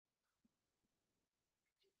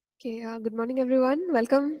Okay, good morning, everyone.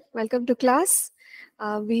 Welcome to class.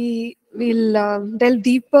 We will delve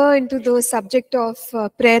deeper into the subject of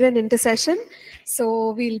prayer and intercession.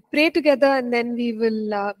 So we'll pray together and then we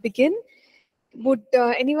will begin. Would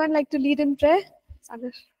anyone like to lead in prayer?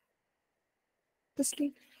 Sagar, this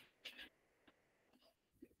lead.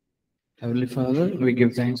 Heavenly Father, we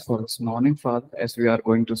give thanks for this morning, Father, as we are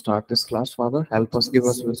going to start this class, Father. Help us, give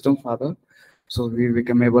us wisdom, Father, so we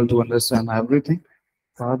become able to understand everything.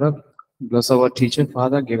 Father, bless our teacher,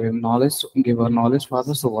 Father, give him knowledge, give her knowledge,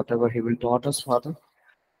 Father, so whatever he will taught us, Father,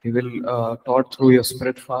 he will taught through your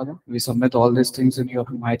Spirit, Father. We submit all these things in your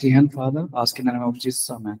mighty hand, Father. Ask in the name of Jesus,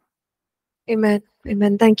 Amen. Amen.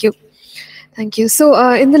 Amen. Thank you. Thank you.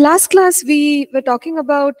 So in the last class, we were talking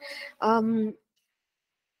about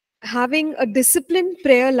having a disciplined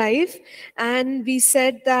prayer life, and we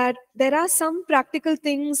said that there are some practical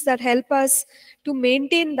things that help us to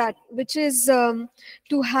maintain that, which is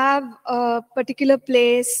to have a particular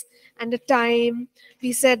place and a time.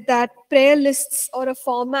 We said that prayer lists or a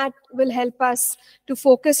format will help us to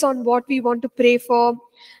focus on what we want to pray for.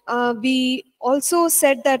 We also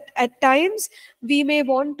said that at times we may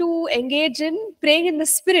want to engage in praying in the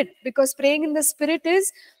Spirit, because praying in the Spirit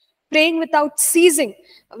is praying without ceasing.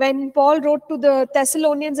 When Paul wrote to the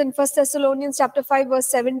Thessalonians in 1 Thessalonians chapter 5 verse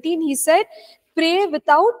 17, he said, pray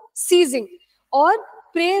without ceasing or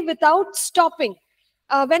pray without stopping.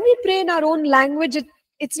 When we pray in our own language,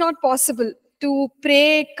 it's not possible to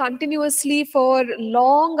pray continuously for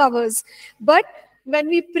long hours. But when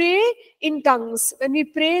we pray in tongues, when we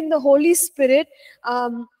pray in the Holy Spirit,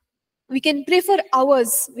 we can pray for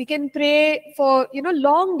hours, we can pray for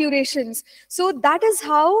long durations. So that is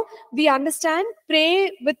how we understand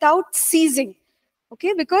pray without ceasing.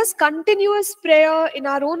 Okay, because continuous prayer in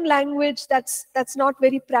our own language, that's not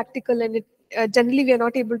very practical, and generally we are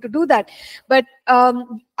not able to do that. But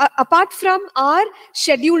apart from our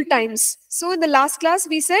scheduled times, so in the last class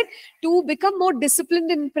we said to become more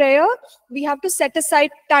disciplined in prayer, we have to set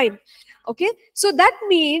aside time. Okay, so that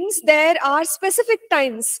means there are specific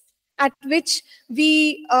times at which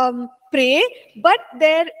we pray, but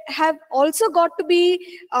there have also got to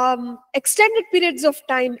be extended periods of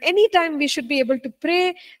time. Anytime we should be able to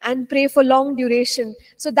pray and pray for long duration.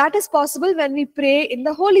 So that is possible when we pray in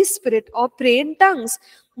the Holy Spirit or pray in tongues.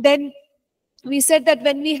 Then we said that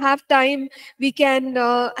when we have time, we can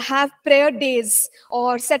have prayer days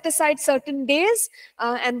or set aside certain days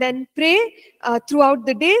and then pray throughout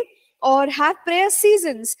the day, or have prayer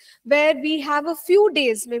seasons where we have a few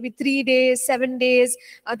days, maybe 3 days, 7 days.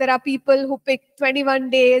 There are people who pick 21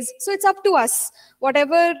 days. So it's up to us.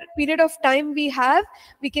 Whatever period of time we have,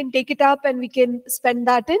 we can take it up and we can spend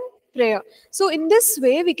that in prayer. So in this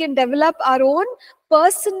way, we can develop our own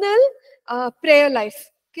personal prayer life.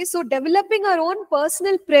 Okay, so developing our own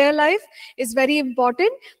personal prayer life is very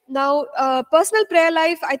important. Now, personal prayer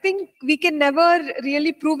life, I think we can never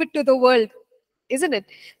really prove it to the world, isn't it?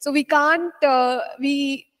 So we can't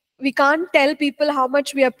we can't tell people how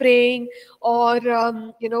much we are praying, or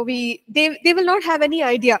they will not have any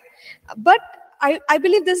idea. But I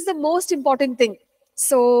believe this is the most important thing.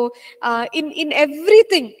 So in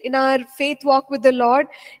everything in our faith walk with the Lord,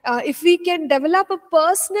 if we can develop a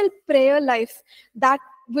personal prayer life, that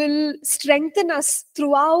will strengthen us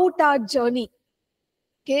throughout our journey.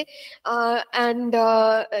 Okay,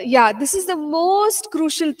 this is the most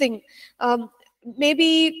crucial thing.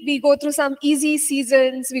 Maybe we go through some easy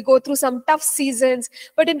seasons, we go through some tough seasons,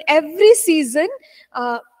 but in every season,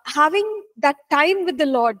 having that time with the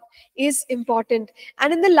Lord is important.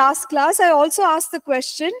 And in the last class, I also asked the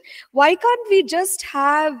question, why can't we just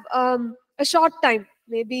have a short time,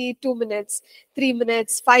 maybe 2 minutes, 3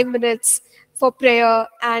 minutes, 5 minutes for prayer,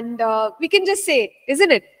 and we can just say,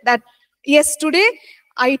 isn't it, that yes, today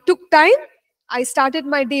I took time, I started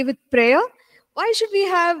my day with prayer. Why should we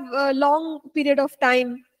have a long period of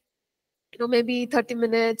time? Maybe 30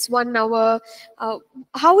 minutes, 1 hour.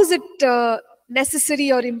 How is it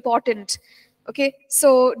necessary or important? Okay,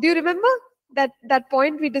 so do you remember that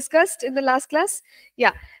point we discussed in the last class?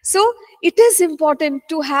 Yeah. So it is important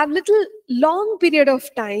to have little long period of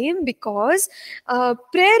time, because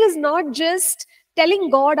prayer is not just telling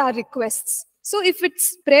God our requests. So if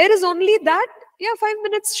it's prayer is only that, yeah, 5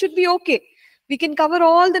 minutes should be okay. We can cover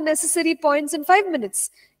all the necessary points in 5 minutes,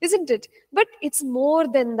 isn't it? But it's more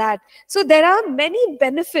than that. So there are many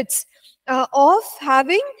benefits of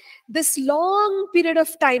having this long period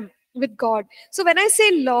of time with God. So when I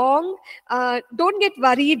say long, don't get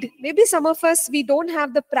worried. Maybe some of us, we don't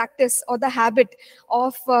have the practice or the habit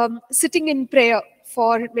of sitting in prayer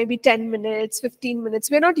for maybe 10 minutes, 15 minutes.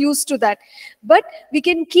 We're not used to that. But we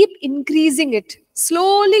can keep increasing it.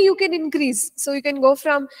 Slowly you can increase. So you can go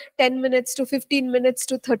from 10 minutes to 15 minutes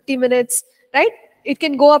to 30 minutes, right? It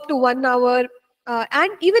can go up to 1 hour,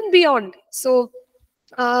 and even beyond. So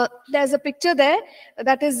there's a picture there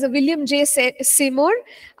that is William J. Seymour.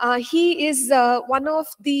 He is one of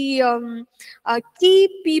the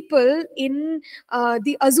key people in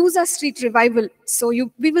the Azusa Street revival. So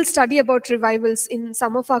we will study about revivals in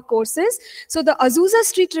some of our courses. So the Azusa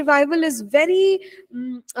Street revival is very,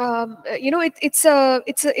 it's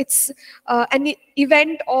an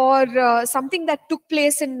event or something that took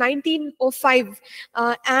place in 1905,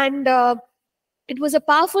 and it was a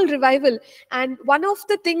powerful revival. And one of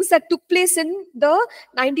the things that took place in the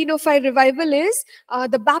 1905 revival is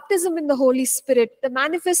the baptism in the Holy Spirit, the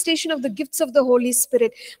manifestation of the gifts of the Holy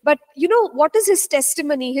Spirit. But what is his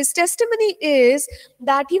testimony? His testimony is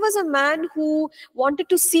that he was a man who wanted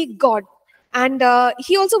to seek God. And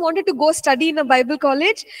he also wanted to go study in a Bible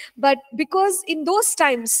college. But because in those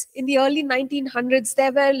times, in the early 1900s,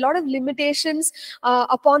 there were a lot of limitations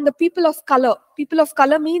upon the people of color. People of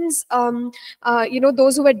color means,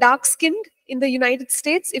 those who were dark-skinned in the United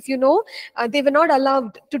States, if they were not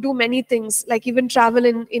allowed to do many things, like even travel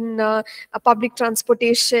in a public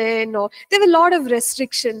transportation, or there were a lot of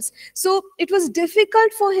restrictions. So it was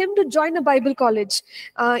difficult for him to join a Bible college.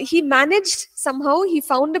 He managed somehow, he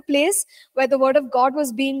found a place where the word of God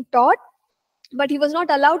was being taught, but he was not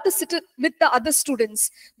allowed to sit with the other students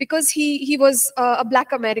because he was a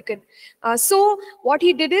Black American. So what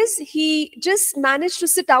he did is he just managed to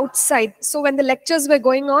sit outside. So when the lectures were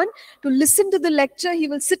going on, to listen to the lecture, he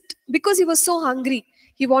will sit because he was so hungry.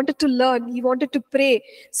 He wanted to learn. He wanted to pray.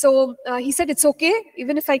 So he said, it's okay.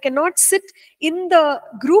 Even if I cannot sit in the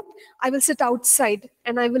group, I will sit outside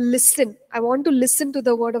and I will listen. I want to listen to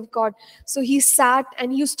the word of God. So he sat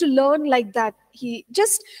and he used to learn like that. He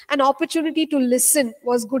just an opportunity to listen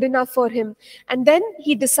was good enough for him. And then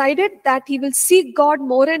he decided that he will seek God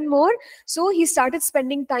more and more. So he started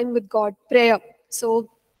spending time with God, prayer. So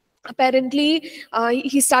apparently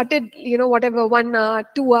he started, 1 hour,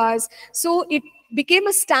 2 hours. So it became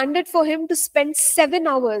a standard for him to spend 7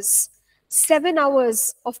 hours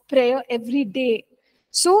of prayer every day.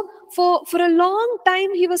 So for a long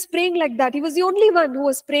time, he was praying like that. He was the only one who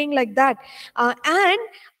was praying like that. And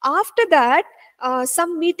after that,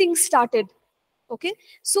 some meetings started. Okay.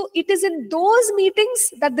 So it is in those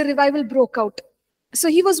meetings that the revival broke out. So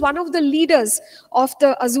he was one of the leaders of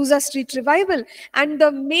the Azusa Street revival. And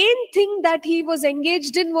the main thing that he was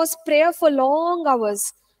engaged in was prayer for long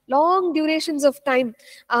hours, long durations of time.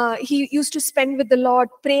 He used to spend with the Lord,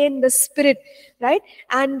 pray in the Spirit, right?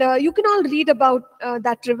 And you can all read about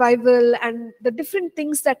that revival and the different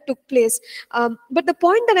things that took place. But the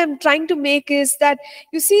point that I'm trying to make is that,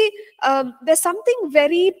 you see, there's something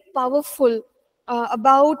very powerful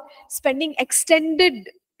about spending extended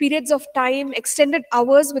periods of time, extended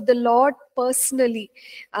hours with the Lord personally.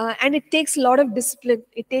 And it takes a lot of discipline.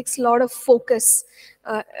 It takes a lot of focus.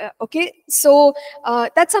 Okay, so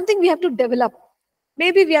that's something we have to develop.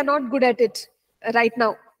 Maybe we are not good at it right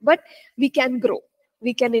now, but we can grow.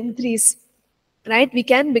 We can increase. Right? We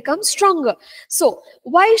can become stronger. So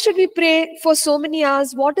why should we pray for so many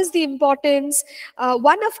hours? What is the importance?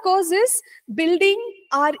 One, of course, is building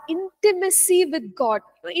our intimacy with God.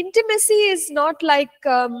 Intimacy is not like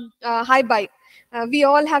hi-bye. We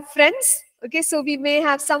all have friends. Okay, so we may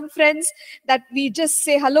have some friends that we just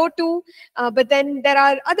say hello to, but then there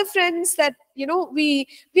are other friends that we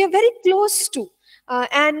are very close to,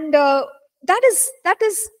 and that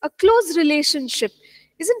is a close relationship,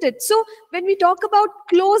 isn't it? So when we talk about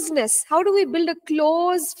closeness, how do we build a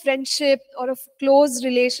close friendship or a close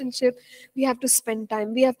relationship? We have to spend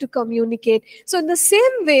time. We have to communicate. So in the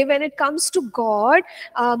same way, when it comes to God,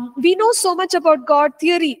 we know so much about God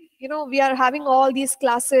theory. We are having all these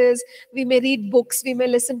classes. We may read books. We may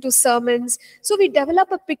listen to sermons. So we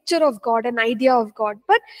develop a picture of God, an idea of God,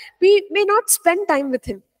 but we may not spend time with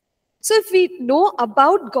Him. So if we know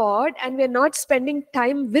about God and we're not spending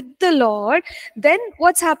time with the Lord, then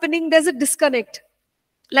what's happening? There's a disconnect.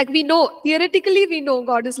 Like theoretically we know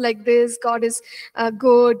God is like this, God is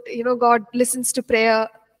good, God listens to prayer.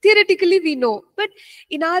 Theoretically we know, but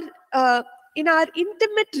in our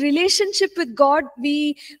intimate relationship with God,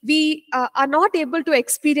 we are not able to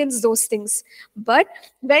experience those things. But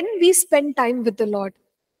when we spend time with the Lord,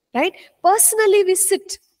 right? Personally, we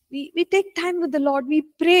sit. We take time with the Lord, we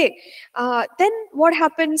pray. Then what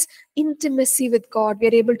happens? Intimacy with God. We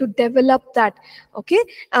are able to develop that. Okay?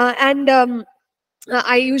 And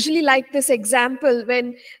I usually like this example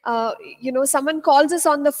when, someone calls us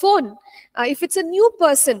on the phone. If it's a new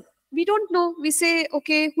person, we don't know. We say,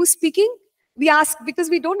 okay, who's speaking? We ask because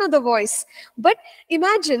we don't know the voice. But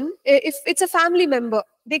imagine if it's a family member,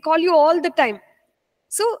 they call you all the time.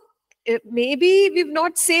 So maybe we've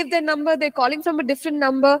not saved their number, they're calling from a different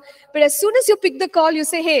number. But as soon as you pick the call, you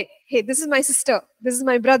say, hey, this is my sister, this is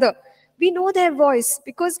my brother. We know their voice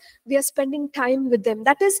because we are spending time with them.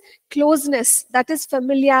 That is closeness, that is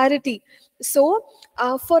familiarity. So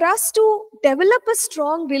for us to develop a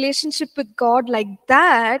strong relationship with God like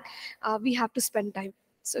that, we have to spend time.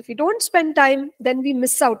 So if we don't spend time, then we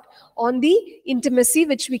miss out on the intimacy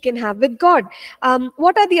which we can have with God.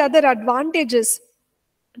 What are the other advantages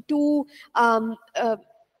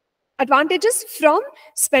advantages from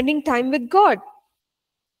spending time with God?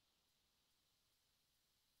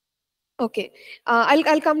 Okay,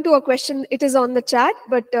 I'll come to a question. It is on the chat,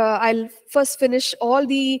 but I'll first finish all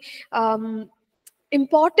the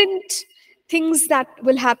important things that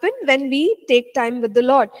will happen when we take time with the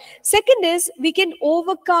Lord. Second is we can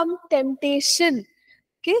overcome temptation.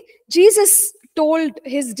 Okay, Jesus told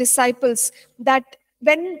his disciples that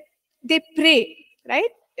when they pray, right?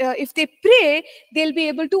 If they pray, they'll be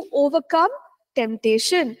able to overcome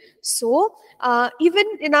temptation. So even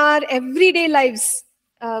in our everyday lives,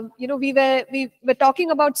 we were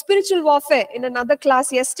talking about spiritual warfare in another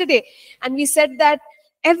class yesterday, and we said that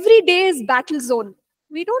every day is battle zone.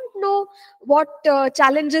 We don't know what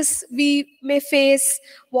challenges we may face,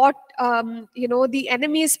 what the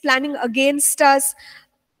enemy is planning against us.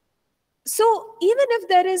 So even if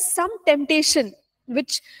there is some temptation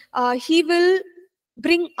which he will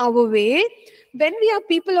bring our way, when we are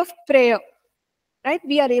people of prayer, right,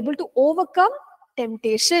 we are able to overcome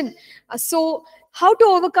temptation. So how to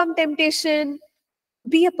overcome temptation?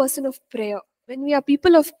 Be a person of prayer. When we are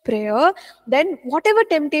people of prayer, then whatever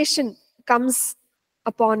temptation comes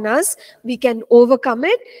upon us, we can overcome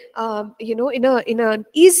it, in an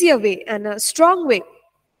easier way and a strong way.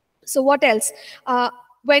 So what else?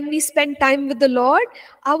 When we spend time with the Lord,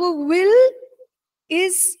 our will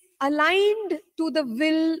is aligned to the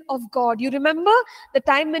will of God. You remember the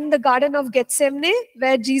time in the Garden of Gethsemane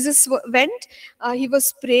where Jesus went, he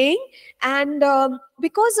was praying, and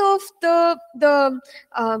because of the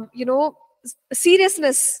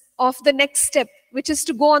seriousness of the next step, which is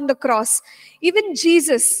to go on the cross, even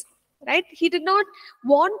Jesus, right, he did not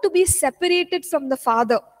want to be separated from the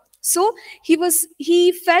Father. So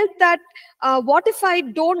he felt that what if I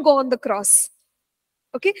don't go on the cross?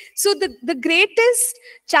 Okay, so the greatest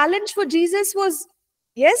challenge for Jesus was,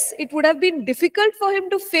 yes, it would have been difficult for him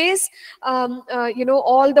to face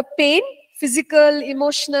all the pain, physical,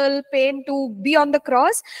 emotional pain, to be on the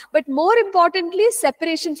cross, but more importantly,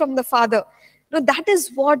 separation from the Father. That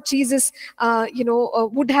is what Jesus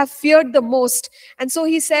would have feared the most. And so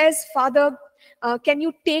he says, Father, can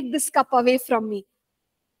you take this cup away from me?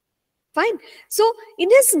 Fine. So in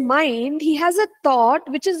his mind, he has a thought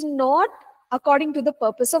which is not according to the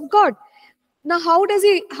purpose of God. Now, how does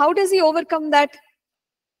he overcome that?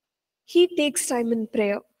 He takes time in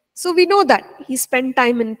prayer. So we know that he spent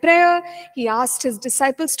time in prayer. He asked his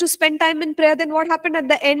disciples to spend time in prayer. Then what happened at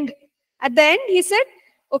the end? At the end, he said,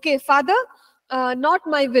 okay, Father, not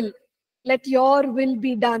my will, let your will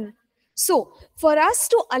be done. So for us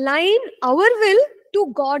to align our will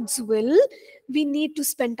to God's will, we need to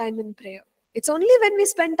spend time in prayer. It's only when we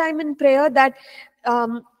spend time in prayer that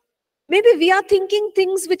maybe we are thinking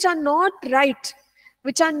things which are not right,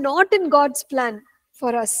 which are not in God's plan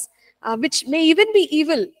for us, which may even be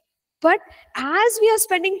evil. But as we are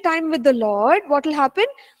spending time with the Lord, what will happen?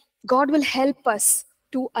 God will help us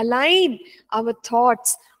to align our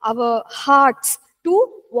thoughts, our hearts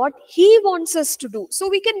to what He wants us to do. So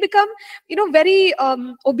we can become, very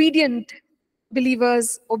obedient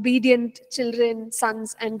believers, obedient children,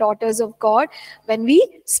 sons and daughters of God when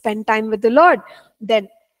we spend time with the Lord. Then,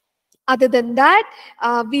 other than that,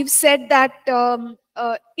 we've said that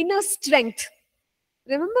inner strength.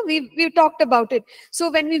 Remember, we've talked about it. So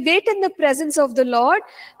when we wait in the presence of the Lord,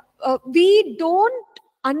 we don't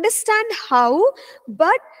understand how,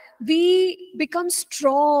 but we become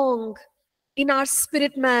strong in our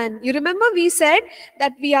spirit man. You remember we said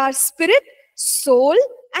that we are spirit, soul,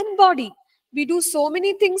 and body. We do so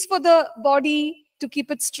many things for the body to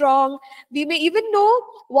keep it strong. We may even know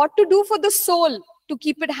what to do for the soul to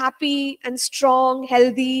keep it happy and strong,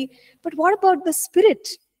 healthy. But what about the spirit?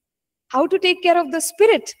 How to take care of the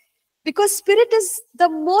spirit? Because spirit is the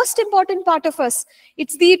most important part of us.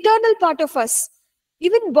 It's the eternal part of us.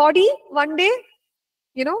 Even body, one day,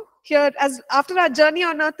 here, as after our journey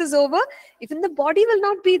on earth is over, even the body will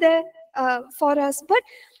not be there for us. But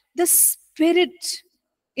the spirit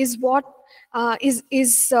is what is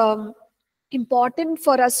important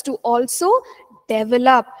for us to also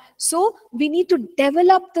develop. So we need to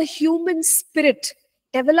develop the human spirit.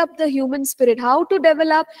 Develop the human spirit. How to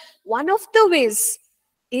develop? One of the ways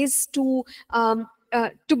is to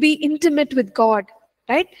be intimate with God,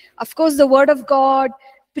 right? Of course, the Word of God,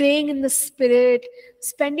 praying in the Spirit,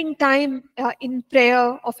 spending time in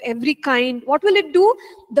prayer of every kind. What will it do?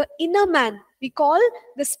 The inner man. We call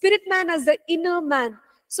the spirit man as the inner man.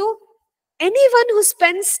 So anyone who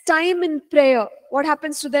spends time in prayer, what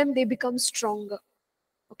happens to them? They become stronger.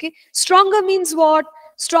 Okay, stronger means what?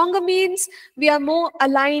 Stronger means we are more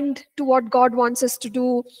aligned to what God wants us to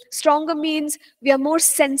do. Stronger means we are more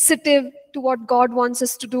sensitive to what God wants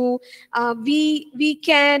us to do. We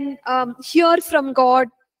can hear from God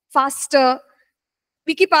faster.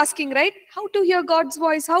 We keep asking, right? How to hear God's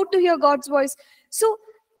voice? How to hear God's voice? So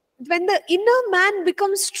when the inner man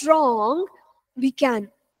becomes strong, we can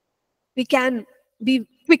be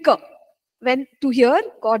quicker when to hear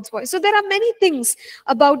God's voice. So there are many things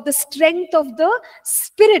about the strength of the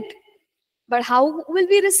spirit. But how will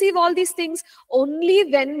we receive all these things?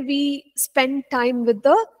 Only when we spend time with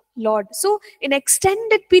the Lord. So in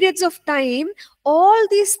extended periods of time, all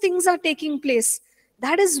these things are taking place.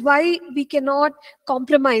 That is why we cannot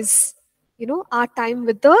compromise, our time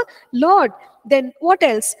with the Lord. Then what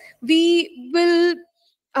else? We will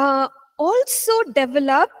also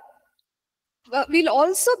develop we'll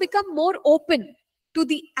also become more open to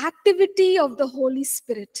the activity of the Holy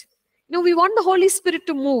Spirit. We want the Holy Spirit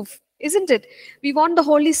to move, isn't it? We want the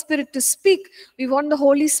Holy Spirit to speak. We want the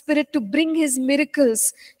Holy Spirit to bring His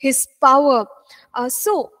miracles, His power.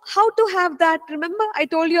 So, how to have that? Remember, I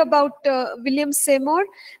told you about William Seymour,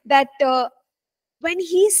 that when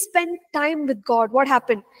he spent time with God, what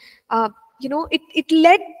happened? It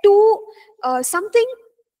led to something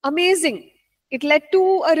amazing. It led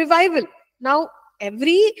to a revival. Now,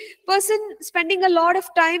 every person spending a lot of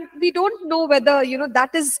time, we don't know whether, that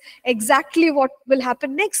is exactly what will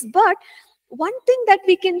happen next. But one thing that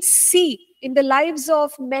we can see in the lives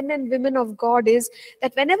of men and women of God is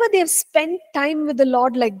that whenever they have spent time with the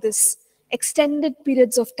Lord like this, extended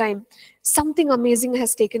periods of time, something amazing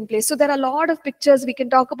has taken place. So there are a lot of pictures. We can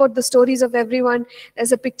talk about the stories of everyone.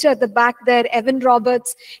 There's a picture at the back there, Evan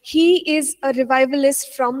Roberts. He is a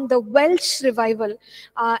revivalist from the Welsh revival.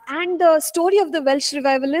 And the story of the Welsh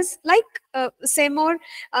revival is like Seymour.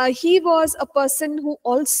 He was a person who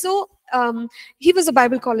also he was a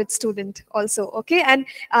Bible college student also, okay? And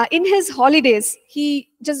in his holidays, he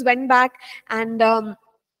just went back and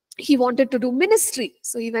he wanted to do ministry.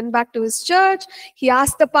 So he went back to his church. He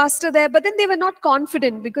asked the pastor there, but then they were not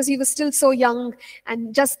confident because he was still so young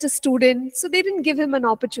and just a student. So they didn't give him an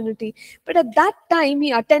opportunity. But at that time,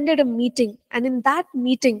 he attended a meeting. And in that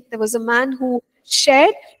meeting, there was a man who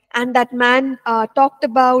shared, and that man talked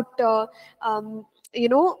about, a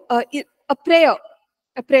prayer.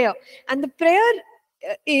 A prayer. And the prayer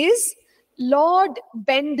is, Lord,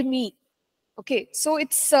 bend me. Okay, so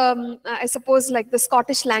it's, I suppose, like the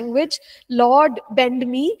Scottish language, Lord, bend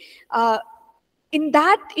me. In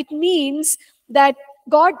that, it means that,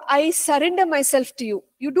 God, I surrender myself to you.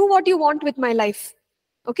 You do what you want with my life.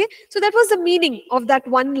 Okay, so that was the meaning of that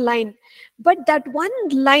one line. But that one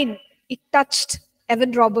line, it touched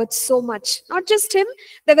Evan Roberts so much. Not just him,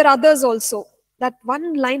 there were others also. That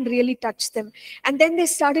one line really touched them. And then they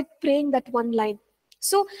started praying that one line.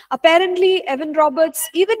 So apparently, Evan Roberts,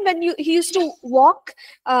 even when he used to walk,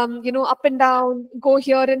 up and down, go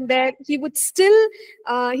here and there, he would still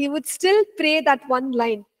pray that one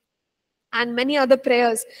line, and many other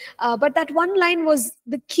prayers. But that one line was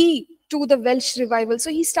the key to the Welsh revival. So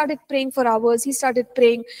he started praying for hours. He started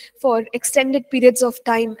praying for extended periods of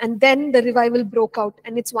time, and then the revival broke out.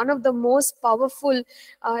 And it's one of the most powerful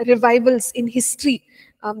revivals in history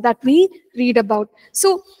that we read about.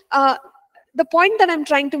 So the point that I'm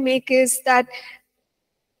trying to make is that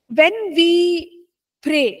when we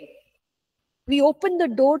pray, we open the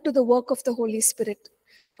door to the work of the Holy Spirit.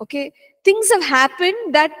 Okay, things have happened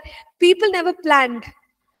that people never planned.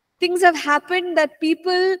 Things have happened that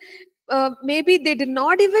people maybe they did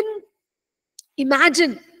not even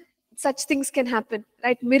imagine such things can happen,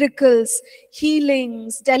 right? Miracles,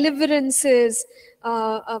 healings, deliverances,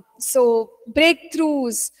 so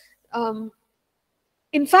breakthroughs.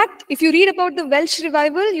 In fact, if you read about the Welsh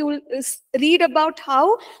revival, you will read about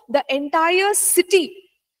how the entire city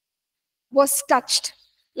was touched.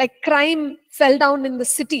 Like crime fell down in the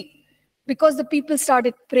city because the people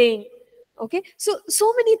started praying. Okay,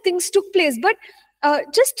 so many things took place. But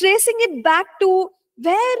just tracing it back to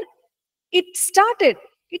where it started.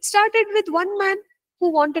 It started with one man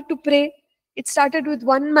who wanted to pray. It started with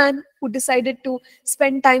one man who decided to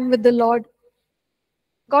spend time with the Lord.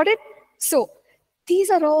 Got it? So These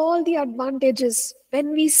are all the advantages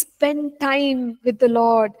when we spend time with the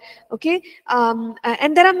Lord. Okay,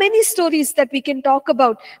 and there are many stories that we can talk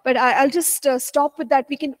about, but I'll just stop with that.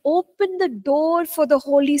 We can open the door for the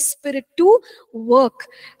Holy Spirit to work,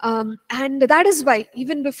 and that is why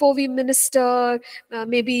even before we minister,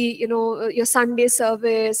 maybe your Sunday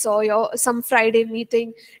service or your some Friday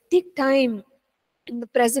meeting, take time in the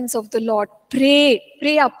presence of the Lord. Pray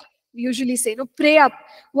up. We usually say, no, pray up.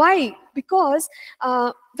 Why? Because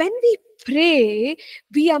when we pray,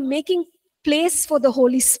 we are making place for the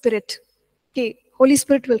Holy Spirit. Okay, Holy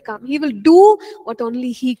Spirit will come. He will do what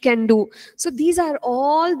only He can do. So these are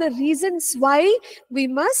all the reasons why we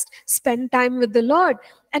must spend time with the Lord.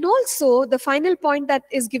 And also, the final point that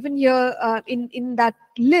is given here in that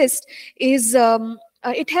list is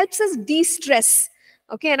it helps us de-stress.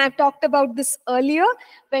 Okay, and I've talked about this earlier.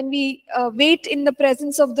 When we wait in the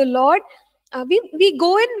presence of the Lord, we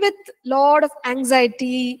go in with a lot of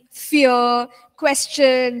anxiety, fear,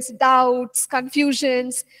 questions, doubts,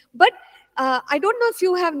 confusions. But I don't know if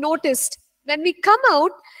you have noticed, when we come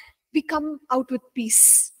out with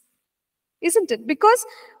peace, isn't it? Because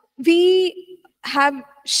we have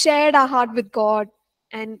shared our heart with God,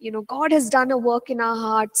 and God has done a work in our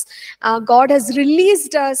hearts. God has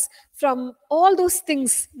released us from all those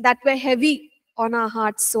things that were heavy on our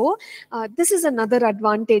hearts. So this is another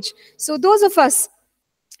advantage. So those of us,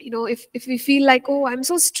 if we feel like, oh, I'm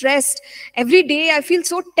so stressed every day, I feel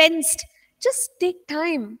so tensed, just take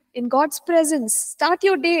time in God's presence. Start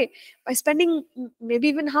your day by spending maybe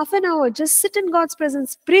even half an hour. Just sit in God's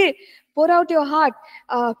presence, pray, pour out your heart,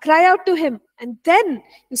 cry out to Him, and then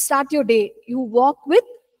you start your day. You walk with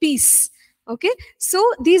peace. Okay, so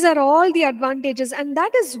these are all the advantages, and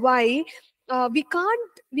that is why we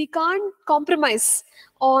can't compromise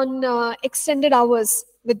on extended hours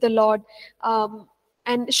with the Lord.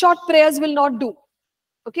 And short prayers will not do.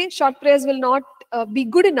 Okay, short prayers will not be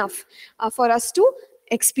good enough for us to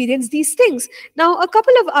experience these things. Now, a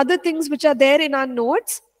couple of other things which are there in our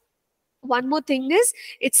notes. One more thing is,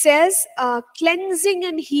 it says cleansing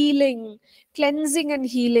and healing. Cleansing and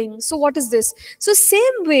healing. So what is this? So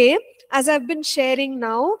same way as I've been sharing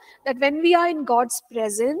now, that when we are in God's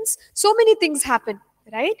presence, so many things happen,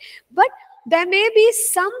 right? But there may be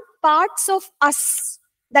some parts of us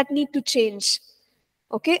that need to change.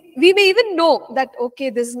 Okay, we may even know that, okay,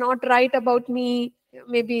 this is not right about me.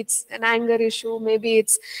 Maybe it's an anger issue, maybe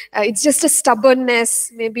it's just a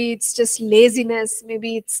stubbornness, maybe it's just laziness,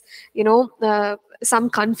 maybe it's some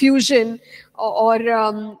confusion, or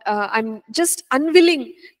I'm just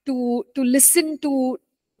unwilling to listen to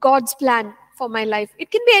God's plan for my life. It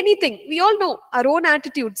can be anything. We all know our own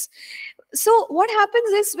attitudes. So what happens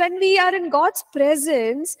is, when we are in God's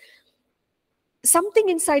presence, something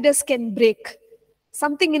inside us can break,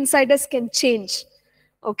 something inside us can change.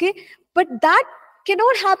 Okay, but that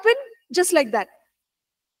cannot happen just like that.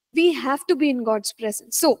 We have to be in God's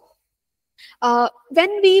presence. So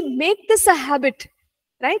when we make this a habit,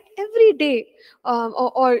 right, every day,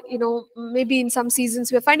 or maybe in some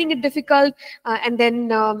seasons we're finding it difficult, and then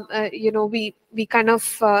we kind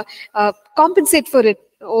of compensate for it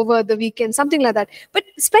over the weekend, something like that. But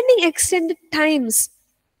spending extended times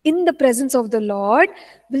in the presence of the Lord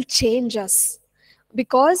will change us,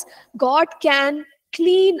 because God can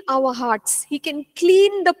clean our hearts. He can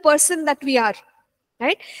clean the person that we are,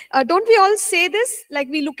 right? Don't we all say this? Like,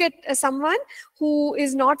 we look at someone who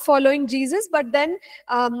is not following Jesus, but then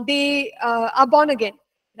they are born again,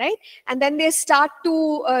 right? And then they start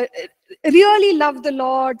to really love the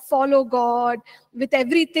Lord, follow God with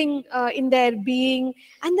everything in their being.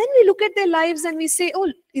 And then we look at their lives and we say, oh,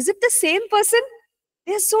 is it the same person?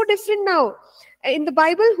 They're so different now. In the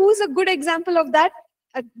Bible, who's a good example of that?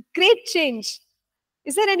 A great change.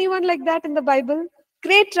 Is there anyone like that in the Bible?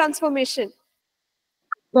 Great transformation.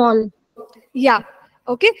 Paul. Yeah.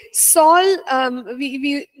 Okay. Saul,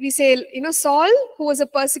 we say, Saul, who was a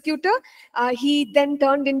persecutor, he then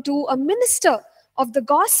turned into a minister of the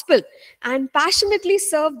gospel and passionately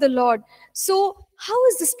served the Lord. So how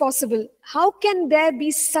is this possible? How can there be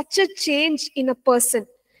such a change in a person?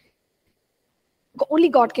 Only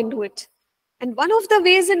God can do it. And one of the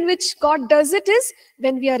ways in which God does it is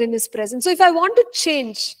when we are in His presence. So if I want to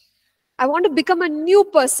change, I want to become a new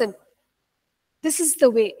person, this is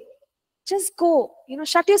the way. Just go,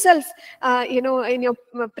 shut yourself, in your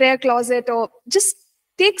prayer closet, or just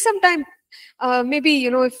take some time. Maybe,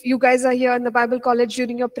 if you guys are here in the Bible college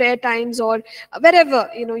during your prayer times, or wherever,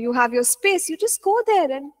 you have your space, you just go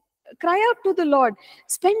there and cry out to the Lord.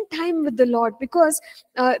 Spend time with the Lord, because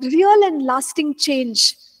real and lasting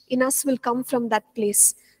change in us will come from that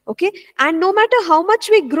place. Okay, and no matter how much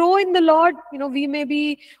we grow in the Lord, we may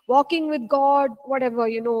be walking with God, whatever,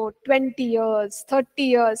 20 years, 30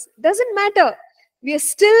 years, doesn't matter. We are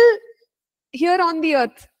still here on the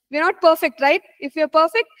earth. We're not perfect, right? If we're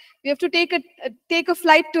perfect, we have to take a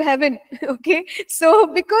flight to heaven. Okay, so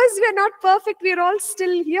because we're not perfect, we're all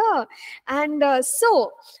still here. And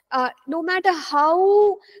no matter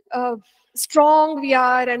how strong we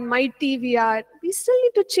are and mighty we are, we still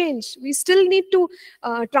need to change. We still need to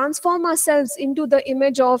transform ourselves into the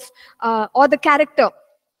image of or the character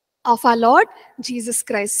of our Lord Jesus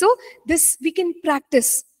Christ. So this we can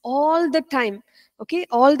practice all the time. Okay,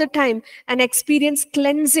 all the time, and experience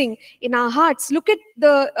cleansing in our hearts. Look at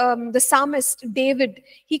the psalmist David.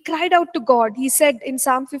 He cried out to God. He said in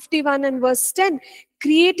Psalm 51 and verse 10,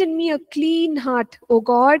 "Create in me a clean heart, O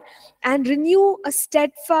God, and renew a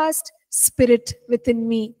steadfast spirit within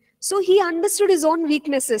me." So he understood his own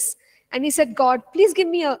weaknesses, and he said, "God, please give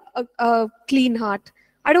me a clean heart.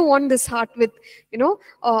 I don't want this heart with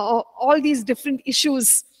all these different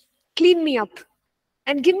issues. Clean me up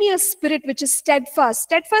and give me a spirit which is steadfast."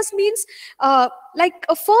 Steadfast means like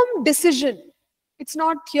a firm decision. It's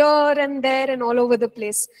not here and there and all over the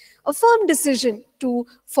place. A firm decision to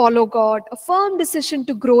follow God, a firm decision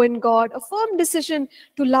to grow in God, a firm decision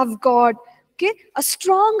to love God. Okay, a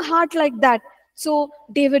strong heart like that. So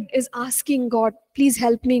David is asking God, "Please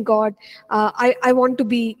help me, God. I want to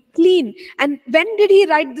be clean." And when did he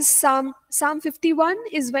write this psalm? Psalm 51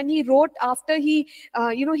 is when he wrote after he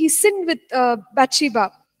sinned with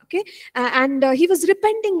Bathsheba. Okay, and he was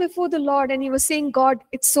repenting before the Lord, and he was saying, "God,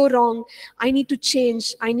 it's so wrong. I need to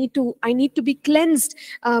change. I need to be cleansed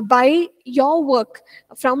by your work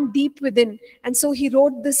from deep within." And so he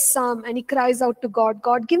wrote this psalm, and he cries out to God,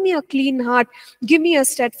 "God, give me a clean heart. Give me a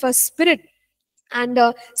steadfast spirit." And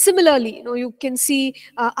similarly, you can see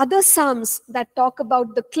other psalms that talk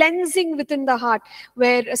about the cleansing within the heart,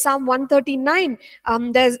 where Psalm 139,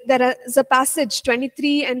 there is a passage,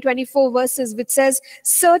 23 and 24 verses, which says,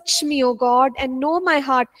 "Search me, O God, and know my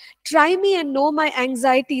heart. Try me and know my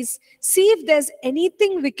anxieties. See if there's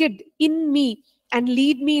anything wicked in me, and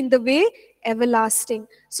lead me in the way everlasting."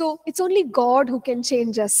 So it's only God who can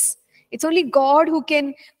change us. It's only God who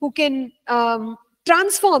can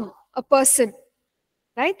transform a person,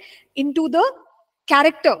 right, into the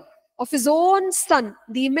character of his own son,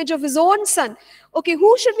 the image of his own son. Okay,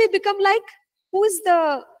 who should we become like? Who is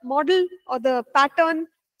the model or the pattern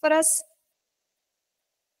for us?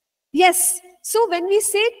 Yes. So when we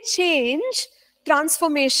say change,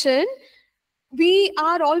 transformation, we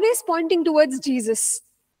are always pointing towards Jesus.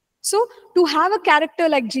 So to have a character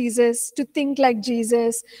like Jesus, to think like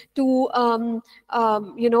Jesus, to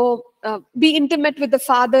be intimate with the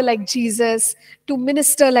Father like Jesus, to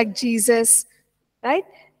minister like Jesus, right?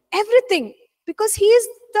 Everything, because He is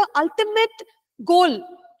the ultimate goal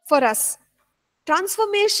for us.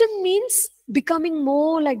 Transformation means becoming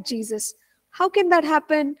more like Jesus. How can that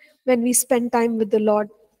happen? When we spend time with the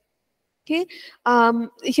Lord. Okay,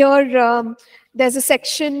 here there's a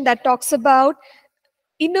section that talks about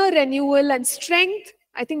inner renewal and strength.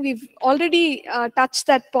 I think we've already touched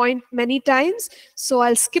that point many times, so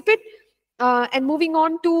I'll skip it. And moving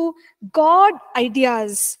on to God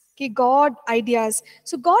ideas. Okay, God ideas.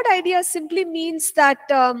 So God ideas simply means that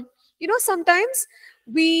sometimes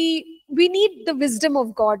we need the wisdom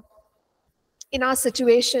of God in our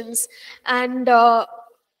situations, and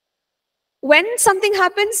when something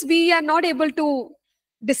happens, we are not able to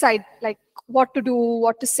decide like what to do,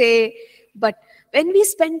 what to say. But when we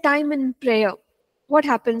spend time in prayer, what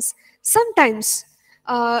happens? Sometimes,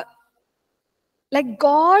 like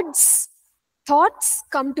God's thoughts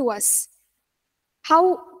come to us.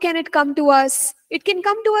 How can it come to us? It can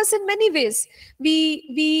come to us in many ways.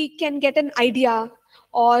 We can get an idea,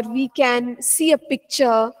 or we can see a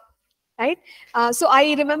picture, right? So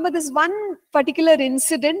I remember this one particular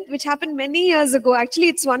incident which happened many years ago. Actually,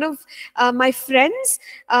 it's one of my friends,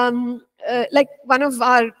 like one of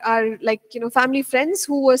our family friends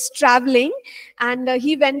who was traveling, and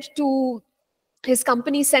he went to, his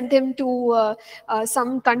company sent him to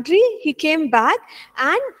some country. He came back,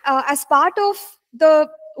 and as part of the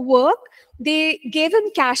work, they gave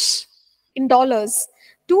him cash in dollars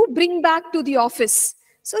to bring back to the office.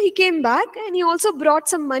 So he came back, and he also brought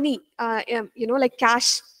some money, like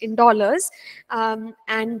cash in dollars.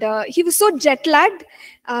 And he was so jet lagged.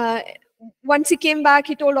 Once he came back,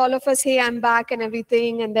 he told all of us, "Hey, I'm back," and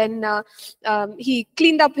everything. And then he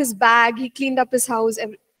cleaned up his bag, he cleaned up his house,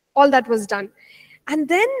 all that was done. And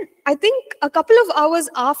then I think a couple of hours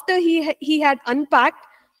after he had unpacked,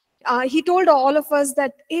 he told all of us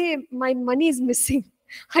that, "Hey, my money is missing."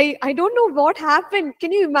 I don't know what happened.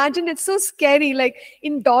 Can you imagine? It's so scary, like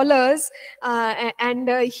in dollars, and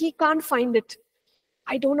he can't find it.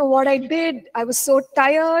 I don't know what I did. I was so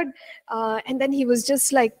tired. And then he was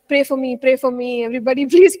just like, pray for me. Everybody,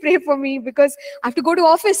 please pray for me, because I have to go to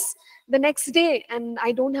office the next day and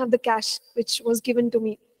I don't have the cash which was given to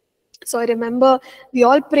me. So I remember we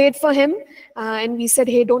all prayed for him, and we said,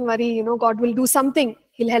 hey, don't worry, God will do something.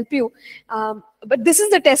 He'll help you. But this is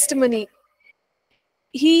the testimony.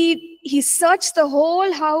 He searched the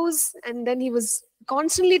whole house, and then he was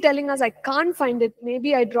constantly telling us, I can't find it.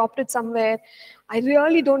 Maybe I dropped it somewhere. I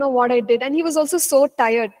really don't know what I did. And he was also so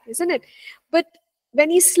tired, isn't it? But when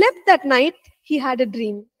he slept that night, he had a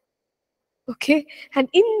dream. Okay. And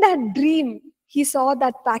in that dream, he saw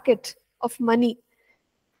that packet of money.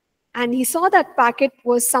 And he saw that packet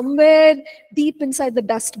was somewhere deep inside the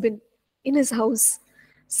dustbin in his house.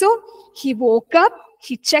 So he woke up,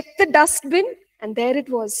 he checked the dustbin, and there it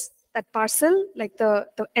was, that parcel, like the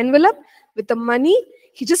envelope with the money.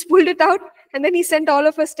 He just pulled it out, and then he sent all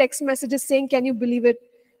of us text messages saying, can you believe it?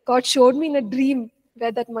 God showed me in a dream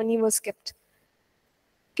where that money was kept.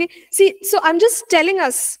 Okay, see, so I'm just telling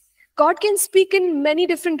us, God can speak in many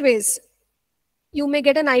different ways. You may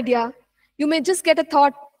get an idea. You may just get a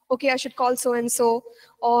thought, okay, I should call so-and-so.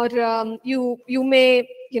 Or you may,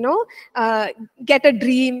 get a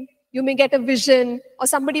dream. You may get a vision. Or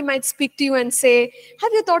somebody might speak to you and say,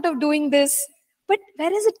 have you thought of doing this? But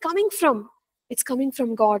where is it coming from? It's coming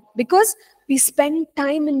from God. Because we spend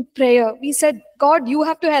time in prayer. We said, God, you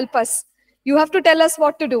have to help us. You have to tell us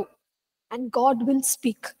what to do. And God will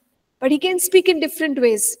speak. But he can speak in different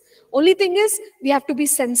ways. Only thing is, we have to be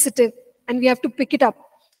sensitive and we have to pick it up.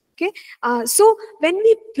 Okay. So when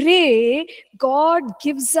we pray, God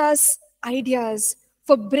gives us ideas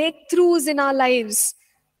for breakthroughs in our lives.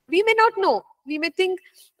 We may not know. We may think,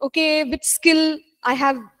 okay, which skill I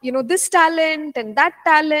have, this talent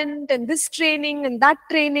and this training and that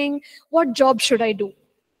training. What job should I do?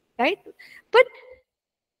 Right? But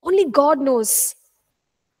only God knows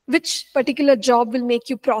which particular job will make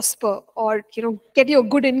you prosper or, get you a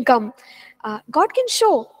good income. God can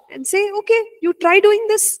show and say, okay, you try doing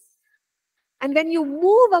this. And when you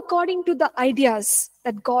move according to the ideas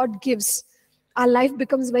that God gives, our life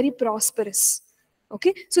becomes very prosperous.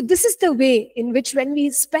 Okay, so this is the way in which when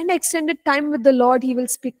we spend extended time with the Lord, he will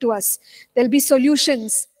speak to us. There'll be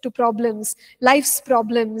solutions to problems, life's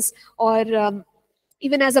problems, or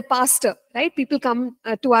even as a pastor, right? People come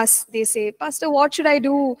to us, they say, Pastor, what should I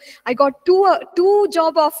do? I got two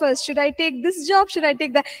job offers. Should I take this job? Should I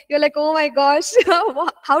take that? You're like, oh my gosh,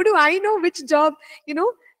 how do I know which job,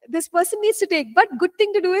 this person needs to take? But good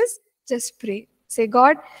thing to do is just pray. Say,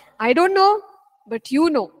 God, I don't know, but you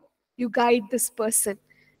know. You guide this person.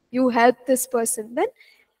 You help this person. Then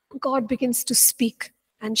God begins to speak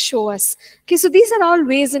and show us. Okay, so these are all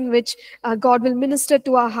ways in which God will minister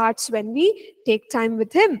to our hearts when we take time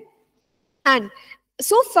with him. And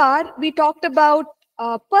so far, we talked about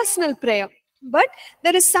personal prayer. But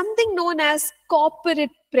there is something known as corporate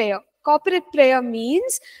prayer. Corporate prayer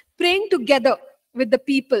means praying together with the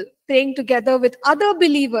people, praying together with other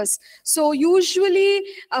believers. So usually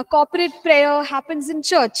corporate prayer happens in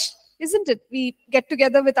church, isn't it? We get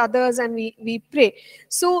together with others and we pray.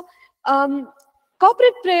 So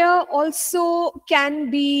corporate prayer also can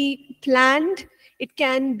be planned. It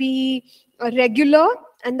can be regular,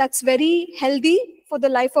 and that's very healthy for the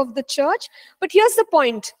life of the church. But here's the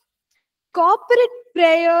point. Corporate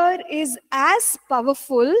prayer is as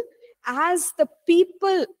powerful as the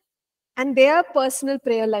people and their personal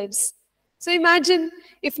prayer lives. So imagine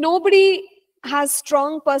if nobody has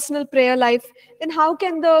strong personal prayer life, then how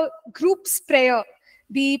can the group's prayer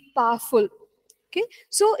be powerful? Okay,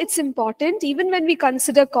 so it's important even when we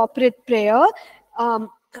consider corporate prayer.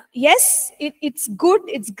 Yes, it's good,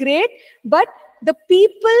 it's great, but the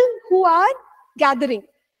people who are gathering,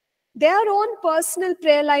 their own personal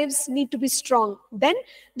prayer lives need to be strong. Then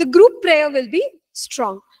the group prayer will be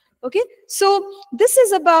strong. Okay, so this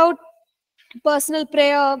is about personal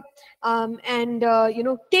prayer and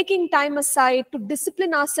taking time aside to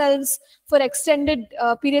discipline ourselves for extended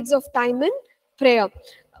periods of time in prayer.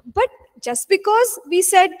 But just because we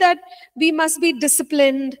said that we must be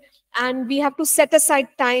disciplined and we have to set aside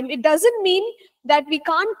time, it doesn't mean that we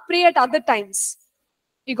can't pray at other times.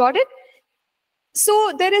 You got it?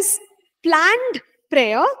 So there is planned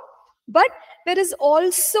prayer, but there is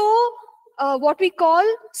also what we call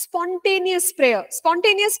spontaneous prayer.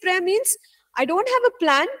 Spontaneous prayer means I don't have a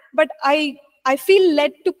plan, but I feel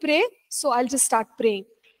led to pray, so I'll just start praying.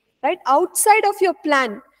 Right? Outside of your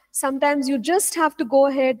plan, sometimes you just have to go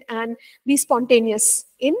ahead and be spontaneous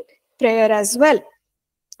in prayer as well.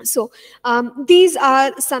 So these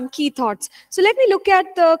are some key thoughts. So let me look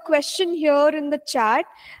at the question here in the chat.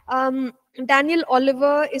 Daniel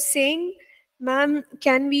Oliver is saying, ma'am,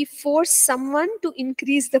 can we force someone to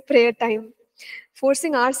increase the prayer time?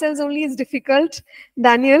 Forcing ourselves only is difficult,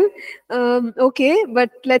 Daniel. Okay,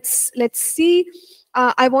 but let's see.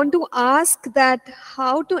 I want to ask that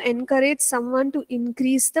how to encourage someone to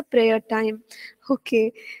increase the prayer time.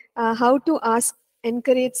 Okay, how to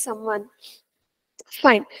encourage someone.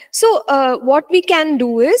 Fine. So what we can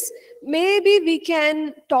do is, maybe we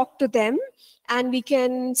can talk to them and we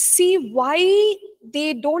can see why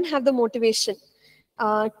they don't have the motivation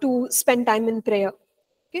to spend time in prayer.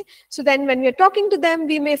 Okay. So then when we're talking to them,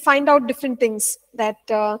 we may find out different things that,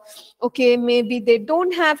 okay, maybe they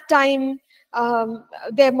don't have time.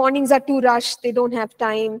 Their mornings are too rushed. They don't have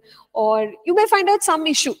time. Or you may find out some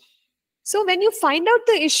issue. So when you find out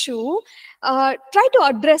the issue, try to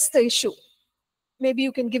address the issue. Maybe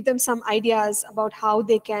you can give them some ideas about how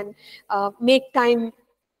they can make time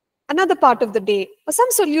another part of the day or some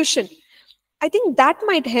solution. I think that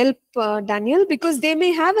might help, Daniel, because they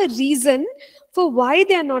may have a reason for why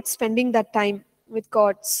they are not spending that time with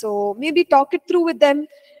God. So maybe talk it through with them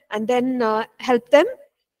and then help them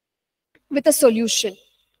with a solution.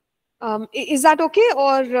 Is that okay,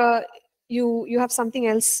 or you have something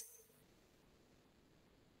else?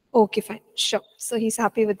 Okay, fine, sure. So he's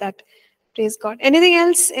happy with that. Praise God. Anything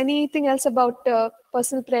else? Anything else about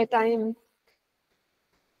personal prayer time?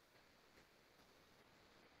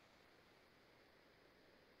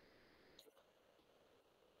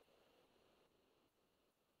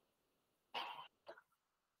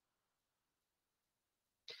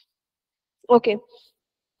 Okay.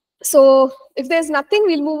 So if there's nothing,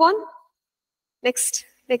 we'll move on. Next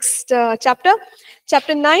chapter.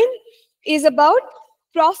 Chapter 9 is about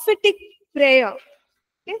prophetic prayer.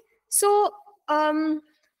 Okay. So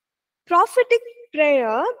prophetic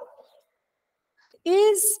prayer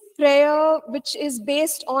is prayer which is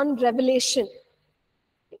based on revelation.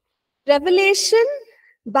 Revelation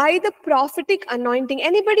by the prophetic anointing.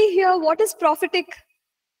 Anybody here, what is prophetic?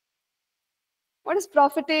 What is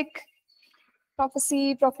prophetic?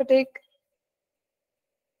 Prophecy, prophetic?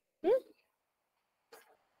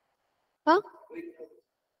 Huh?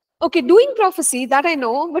 Okay, doing prophecy, that I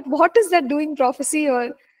know, but what is that doing prophecy,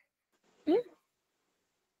 or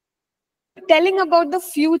telling about the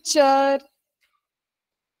future?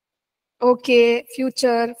 Okay,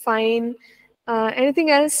 future, fine. Anything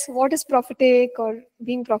else? What is prophetic or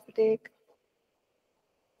being prophetic?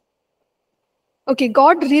 Okay,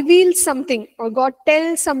 God reveals something or God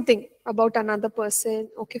tells something about another person.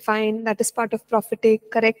 Okay, fine. That is part of prophetic,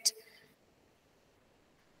 correct?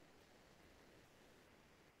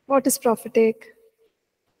 What is prophetic?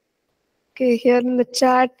 Okay, here in the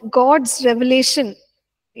chat, God's revelation.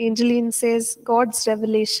 Angeline says, God's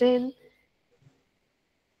revelation.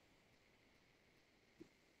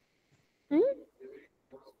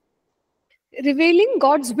 Revealing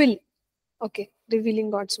God's will. Okay, revealing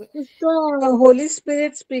God's will. It's the Holy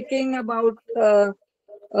Spirit speaking about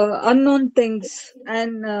unknown things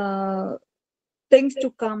and things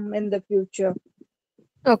to come in the future.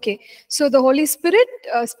 Okay, so the Holy Spirit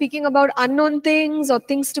speaking about unknown things or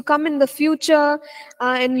things to come in the future.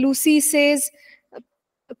 And Lucy says,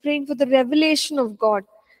 praying for the revelation of God.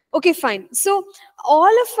 Okay, fine. So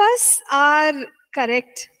all of us are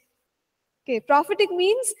correct. Okay, prophetic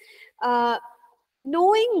means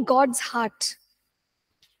knowing God's heart.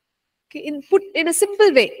 Okay, put in a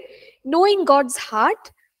simple way, knowing God's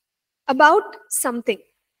heart about something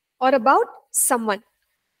or about someone.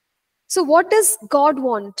 So what does God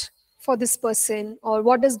want for this person, or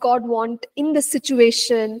what does God want in this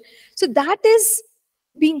situation? So that is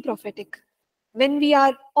being prophetic. When we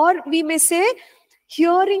are, or we may say,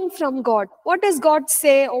 hearing from God. What does God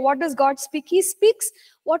say, or what does God speak? He speaks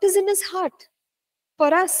what is in his heart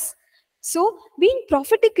for us. So being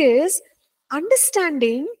prophetic is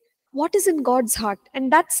understanding what is in God's heart,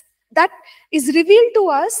 and that is revealed to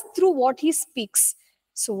us through what he speaks.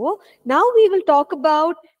 So now we will talk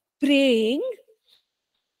about praying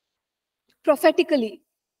prophetically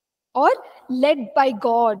or led by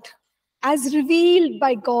God, as revealed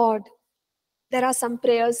by God. There are some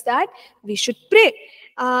prayers that we should pray.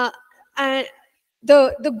 And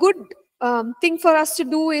the good thing for us to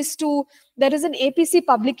do is there is an APC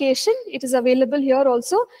publication. It is available here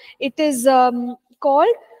also. It is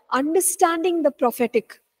called Understanding the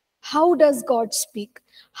Prophetic. How does God speak?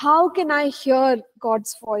 How can I hear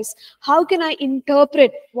God's voice? How can I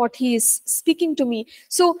interpret what he is speaking to me?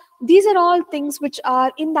 So these are all things which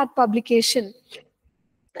are in that publication.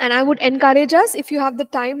 And I would encourage us, if you have the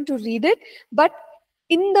time, to read it. But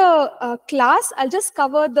in the class, I'll just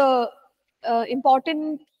cover the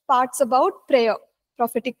important parts about prayer,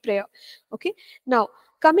 prophetic prayer. Okay. Now,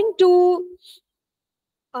 coming to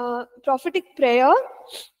prophetic prayer,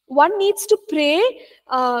 one needs to pray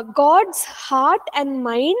God's heart and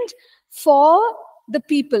mind for the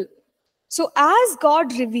people. So as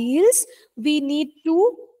God reveals, we need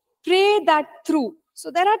to pray that through.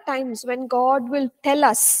 So there are times when God will tell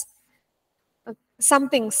us some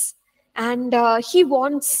things, and He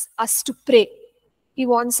wants us to pray. He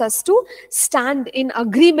wants us to stand in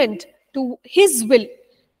agreement to His will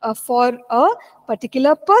for a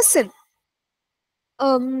particular person.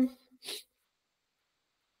 Okay.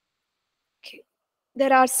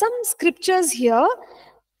 There are some scriptures here.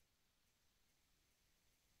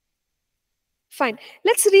 Fine.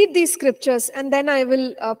 Let's read these scriptures and then I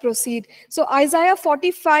will proceed. So Isaiah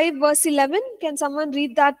 45 verse 11. Can someone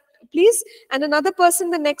read that, please? And another person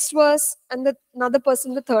the next verse, and another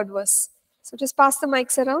person the third verse. So just pass the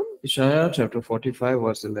mics around. Isaiah chapter 45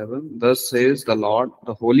 verse 11. Thus says the Lord,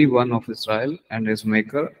 the Holy One of Israel and his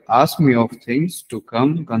Maker, ask me of things to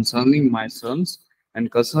come concerning my sons and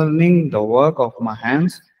concerning the work of my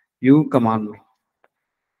hands, you command me.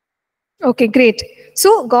 Okay, great.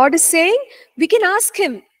 So God is saying we can ask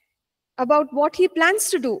Him about what He plans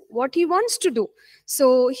to do, what He wants to do.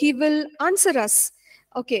 So He will answer us.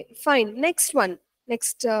 Okay, fine. Next one.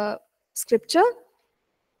 Next scripture.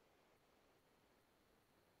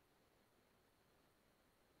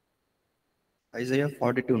 Isaiah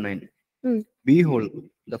 42:9. Hmm. Behold,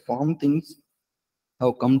 the former things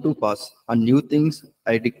have come to pass, and new things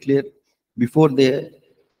I declare before they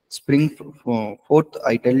spring forth.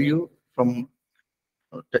 I tell you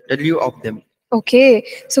of them. Okay,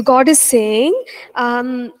 so God is saying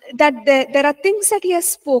that there are things that He has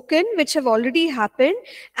spoken which have already happened,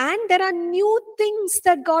 and there are new things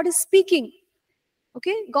that God is speaking.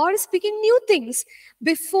 Okay, God is speaking new things.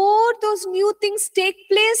 Before those new things take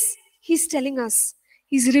place, He's telling us,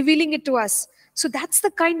 He's revealing it to us. So that's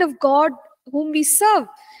the kind of God whom we serve.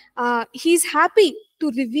 He's happy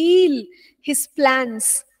to reveal His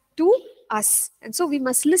plans to us. And so we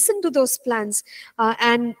must listen to those plans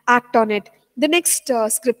and act on it. The next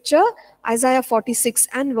scripture, Isaiah 46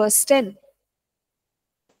 and verse 10.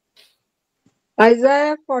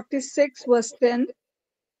 Isaiah 46 verse 10,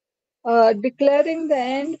 declaring the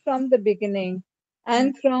end from the beginning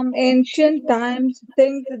and from ancient times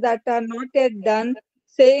things that are not yet done,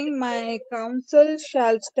 saying, my counsel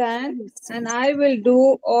shall stand and I will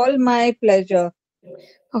do all my pleasure.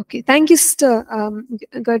 Okay, thank you, Sister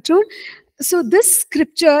Gertrude. So this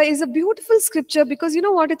scripture is a beautiful scripture because you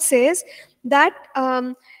know what it says? That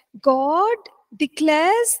God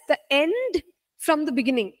declares the end from the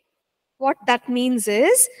beginning. What that means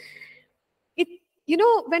is,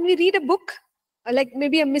 when we read a book, like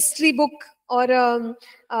maybe a mystery book or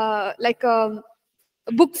like a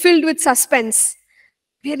book filled with suspense,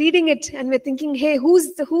 we're reading it and we're thinking, hey,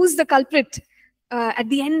 who's the culprit? At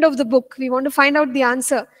the end of the book, we want to find out the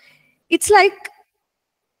answer. It's like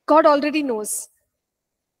God already knows.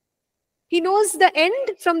 He knows the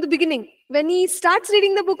end from the beginning. When he starts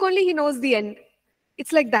reading the book only, he knows the end.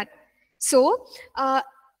 It's like that. So,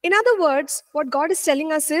 in other words, what God is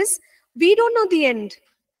telling us is, we don't know the end,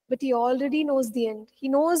 but He already knows the end. He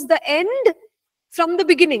knows the end from the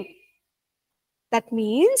beginning. That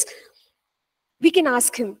means we can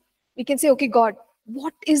ask Him. We can say, okay, God,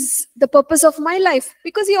 what is the purpose of my life?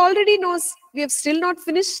 Because He already knows. We have still not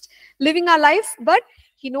finished living our life, but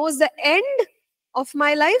He knows the end of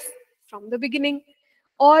my life from the beginning.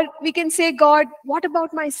 Or we can say, God, what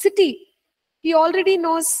about my city? He already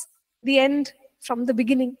knows the end from the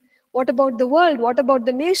beginning. What about the world? What about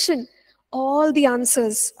the nation? All the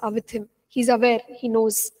answers are with Him. He's aware. He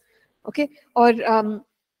knows. Okay? Or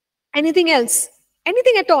anything else,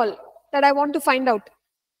 anything at all that I want to find out,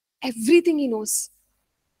 everything He knows.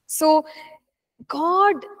 So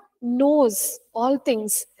God knows all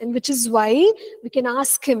things, and which is why we can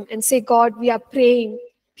ask Him and say, God, we are praying.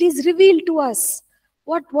 Please reveal to us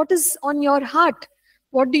what is on your heart.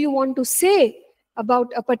 What do you want to say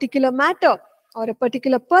about a particular matter or a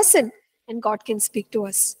particular person? And God can speak to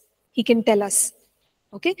us. He can tell us.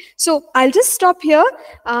 Okay, so I'll just stop here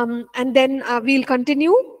and then we'll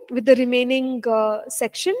continue with the remaining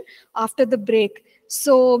section after the break.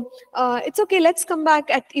 So it's okay, let's come back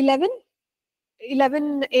at 11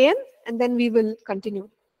 a.m. and then we will continue.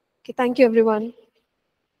 Okay, thank you everyone.